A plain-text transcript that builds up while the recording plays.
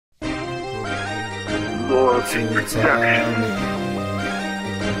loyalty, protection.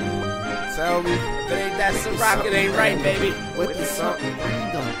 Tell me, if it ain't that Ciroc, it ain't right, baby. With the something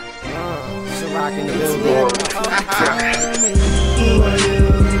random. Ciroc in the building. Who are you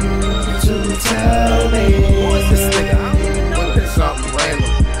to tell me? Who is this nigga? I don't even know this. Something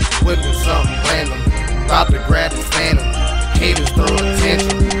random, whipping something random. About to grab his phantom. Haters throw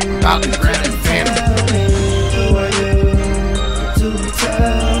attention. About to grab his phantom. Who are you to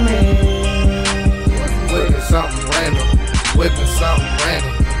tell me? Whipping something random, whipping something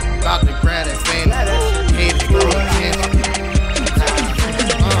random. About to grab his phantom. Haters throw attention.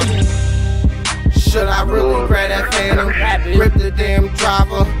 Should I really grab that phantom? Rip the damn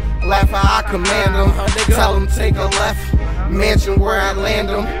driver. Laugh how I command them. Tell them take a left. Mansion where I land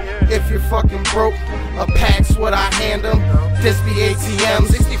them. If you're fucking broke, a pack's what I hand them. This be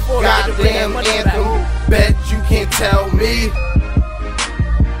ATMs, goddamn anthem. Bet you can't tell me.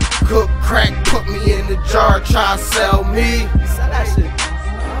 Cook crack, put me in the jar, try sell me. Sell that shit.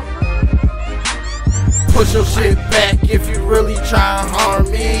 Push your shit back if you really try to harm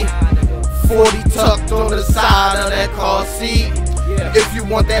me. 40 tucked on the side of that car seat. If you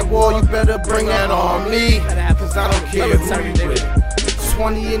want that wall, you better bring that on me. Cause I don't care who you with.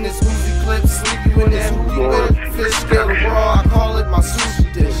 20 in this Uzi clip, sleep you in this Uzi whip. Fish scale raw, I call it my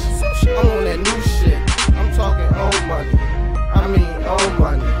sushi dish. I'm on that new shit. I'm talking old money. I mean old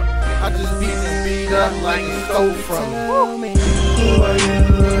money. I just beat up like you stole from me. Who are you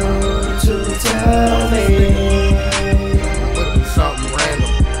to tell me? Whipping something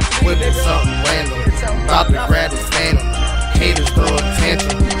random, whipping something random. About to grab his phantom. Haters throw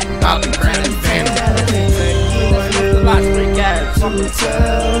attention. About to grab his phantom. To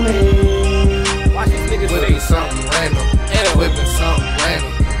tell me. Watch these niggas Whipping face. something random, whipping something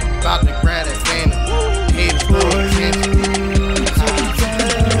random. About to grab his phantom. Haters throw attention.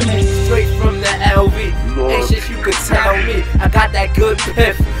 Straight from the LV, ain't shit you could tell me. I got that good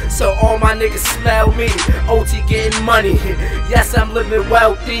piff, so all my niggas smell me. OT getting money, yes I'm living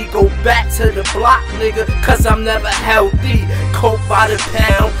wealthy. Go back to the block, nigga, cause I'm never healthy. Coke by the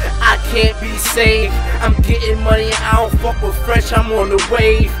pound, I can't be saved. I'm getting money, I don't fuck with French, I'm on the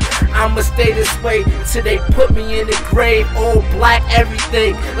wave. I'ma stay this way till they put me in the grave. All black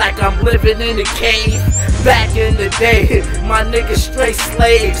everything, like I'm living in a cave. Back in the day, my niggas straight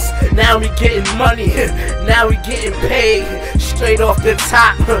slaves. Now we getting money, now we getting paid. Straight off the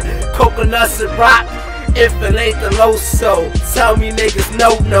top, coconuts and rock. If it ain't the low, so tell me niggas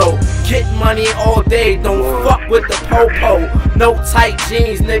no. Get money all day, don't fuck with the popo. No tight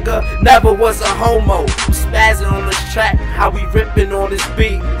jeans, nigga, never was a homo. I'm spazzing on this track, how we ripping on this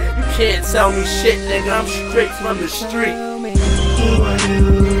beat. You can't tell me shit, nigga, I'm straight from the street. Who are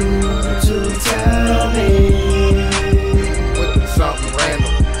you to tell me? Whipping something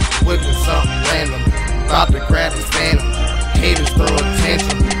random, whipping something random. About to grab his phantom. Haters throw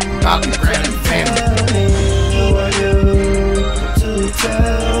attention. About to grab his phantom. Who are you to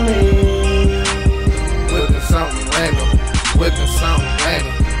tell me? Whipping something random, whipping something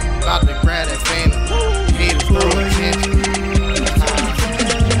random. About to grab his phantom. Haters throw attention.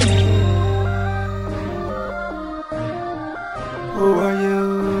 Who are you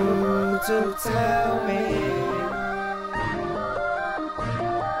to tell me?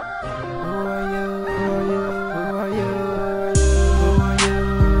 Who are you? Who are you? Who are you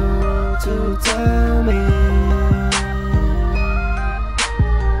to tell me?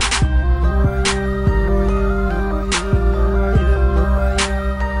 Who are you? Who are you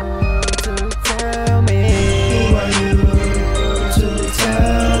to tell me? Who are you to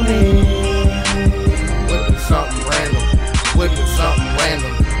tell me? Whipping something random, whipping something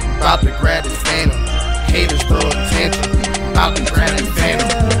random. About to grab his phantom. Haters throw attention. About to grab his phantom.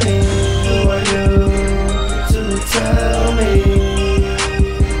 Who are you to tell me?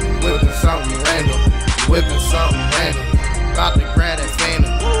 Whipping something random, whipping something random. About to grab his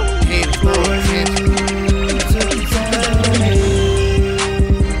phantom. Haters throw attention.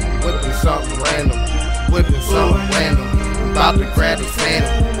 Whipping something random, whipping something random. About to grab his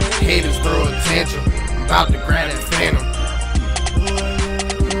phantom. Haters throw attention. About to grab his phantom.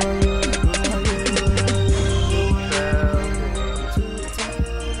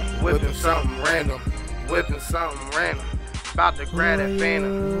 Whipping something random, whipping something random. About to grab that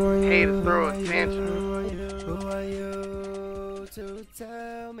phantom. Haters throw attention. Who are you to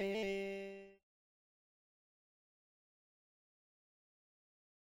tell me?